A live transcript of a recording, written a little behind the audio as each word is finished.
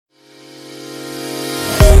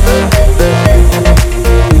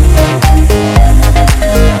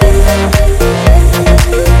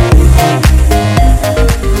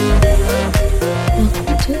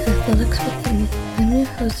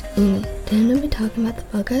to be talking about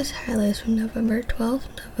the Buckeyes highlights from November 12th,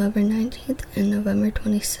 November 19th, and November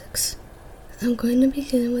 26th. I'm going to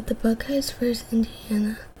begin with the Buckeyes versus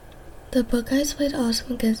Indiana. The Buckeyes played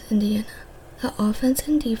awesome against Indiana. The offense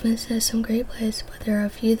and defense had some great plays, but there are a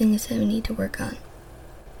few things that we need to work on.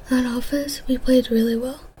 On offense, we played really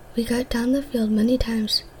well. We got down the field many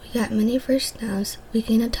times, we got many first downs, we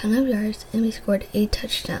gained a ton of yards, and we scored 8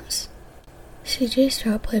 touchdowns. CJ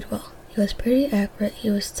Stroud played well. He was pretty accurate. He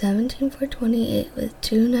was 17 for 28 with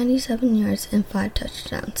 297 yards and 5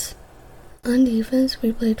 touchdowns. On defense,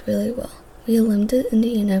 we played really well. We limited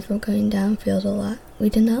Indiana from going downfield a lot. We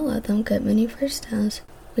did not let them get many first downs.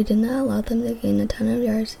 We did not allow them to gain a ton of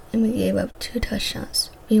yards, and we gave up 2 touchdowns.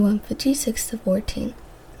 We won 56-14.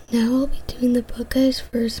 Now we'll be doing the Buckeyes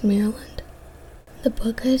versus Maryland. The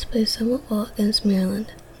Buckeyes played somewhat well against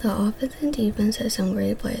Maryland. The offense and defense had some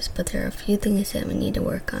great plays, but there are a few things that we need to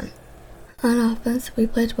work on. On offense, we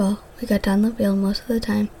played well. We got down the field most of the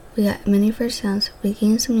time. We got many first downs, we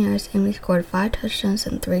gained some yards, and we scored 5 touchdowns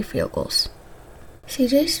and 3 field goals.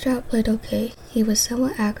 CJ Stroud played okay. He was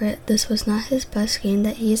somewhat accurate. This was not his best game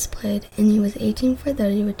that he has played, and he was 18 for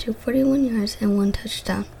 30 with 241 yards and 1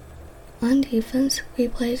 touchdown. On defense, we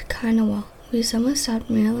played kinda well. We somewhat stopped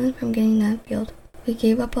Maryland from getting downfield. We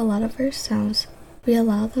gave up a lot of first downs. We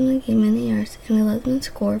allowed them to gain many yards, and we let them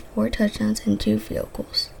score 4 touchdowns and 2 field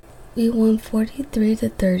goals. We won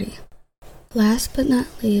 43-30. Last but not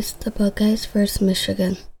least, the Buckeyes versus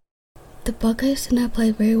Michigan. The Buckeyes did not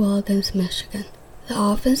play very well against Michigan. The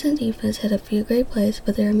offense and defense had a few great plays,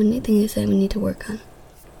 but there are many things that we need to work on.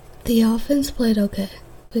 The offense played okay.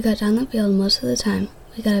 We got down the field most of the time.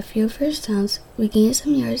 We got a few first downs, we gained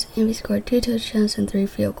some yards, and we scored 2 touchdowns and 3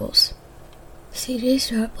 field goals. CJ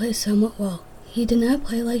Stroud played somewhat well. He did not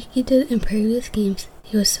play like he did in previous games.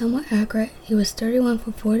 He was somewhat accurate. He was 31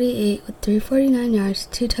 for 48 with 349 yards,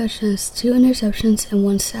 2 touchdowns, 2 interceptions, and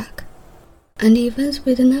 1 sack. On defense,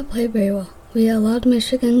 we did not play very well. We allowed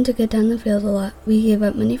Michigan to get down the field a lot. We gave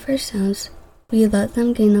up many first downs. We let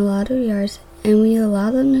them gain a lot of yards, and we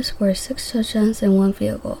allowed them to score 6 touchdowns and 1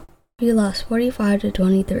 field goal. We lost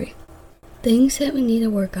 45-23. Things that we need to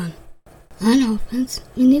work on. On offense,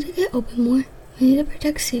 we need to get open more. We need to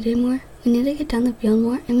protect CJ more. We need to get down the field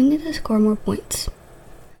more, and we need to score more points.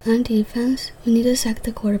 On defense, we need to sack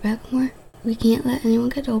the quarterback more. We can't let anyone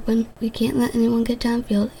get open, we can't let anyone get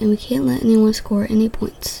downfield, and we can't let anyone score any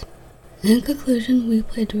points. In conclusion, we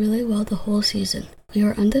played really well the whole season. We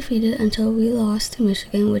were undefeated until we lost to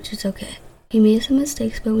Michigan, which is okay. We made some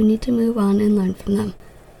mistakes, but we need to move on and learn from them.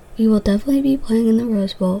 We will definitely be playing in the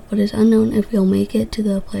Rose Bowl, but it's unknown if we'll make it to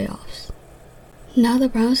the playoffs. Now the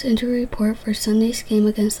Browns injury report for Sunday's game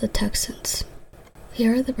against the Texans.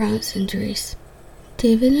 Here are the Browns injuries.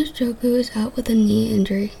 David Njoku is out with a knee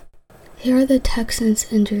injury. Here are the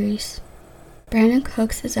Texans injuries. Brandon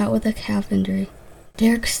Cooks is out with a calf injury.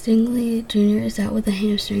 Derek Stingley Jr. is out with a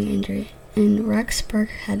hamstring injury. And Rex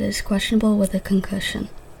Burkhead is questionable with a concussion.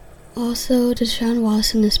 Also, Deshaun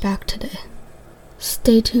Watson is back today.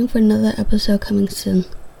 Stay tuned for another episode coming soon.